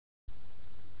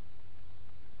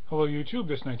Hello YouTube,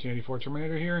 this 1984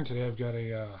 Terminator here, and today I've got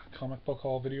a comic book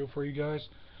haul video for you guys.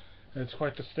 It's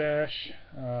quite the stash.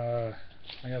 I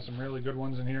got some really good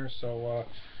ones in here, so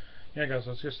yeah guys,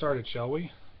 let's get started, shall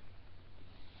we?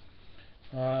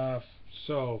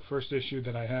 So, first issue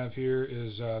that I have here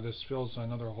is this fills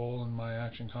another hole in my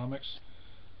Action Comics,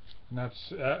 and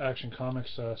that's Action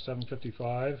Comics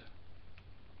 755.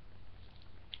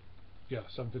 Yeah,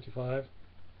 755.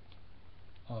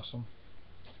 Awesome.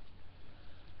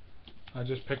 I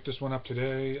just picked this one up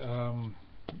today.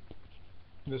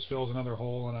 This fills another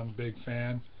hole, and I'm a big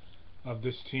fan of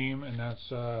this team, and that's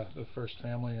the First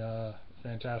Family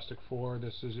Fantastic Four.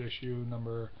 This is issue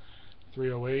number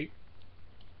 308.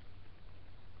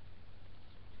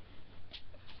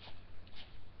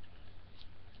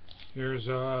 Here's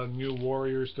New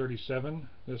Warriors 37.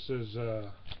 This is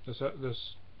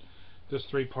this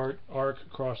three-part arc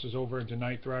crosses over into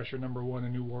Night Thrasher number 1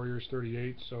 and New Warriors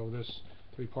 38. So this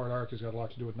three-part arc has got a lot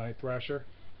to do with Night Thrasher.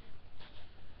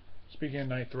 Speaking of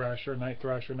Night Thrasher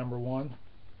number 1.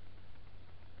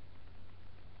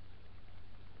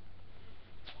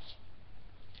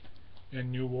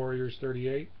 And New Warriors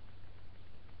 38.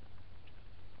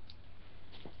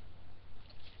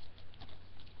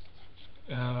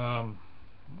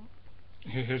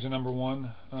 Here's a number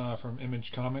 1 from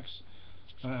Image Comics.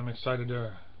 I'm excited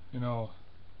to,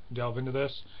 delve into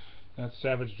this. That's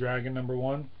Savage Dragon number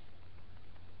 1.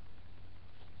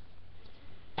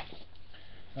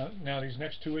 Now these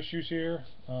next two issues here,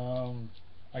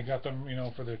 I got them,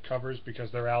 for the covers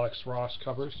because they're Alex Ross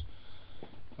covers.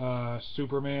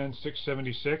 Superman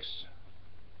 676,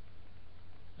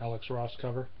 Alex Ross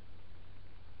cover.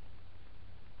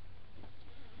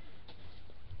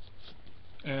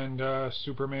 And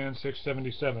Superman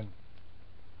 677,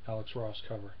 Alex Ross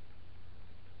cover.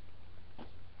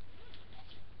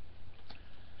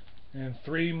 And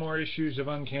 3 more issues of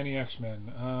Uncanny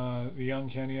X-Men. The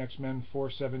Uncanny X-Men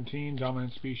 417,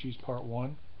 Dominant Species Part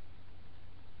 1.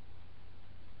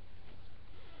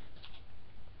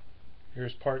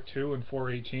 Here's Part 2 and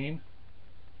 418.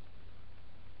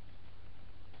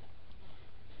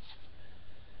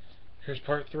 Here's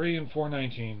Part 3 and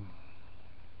 419.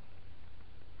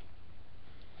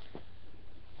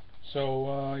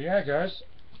 So, yeah guys,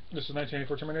 this is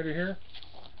 1984 Terminator here.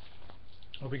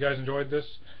 Hope you guys enjoyed this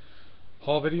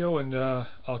haul video, and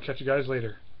I'll catch you guys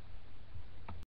later.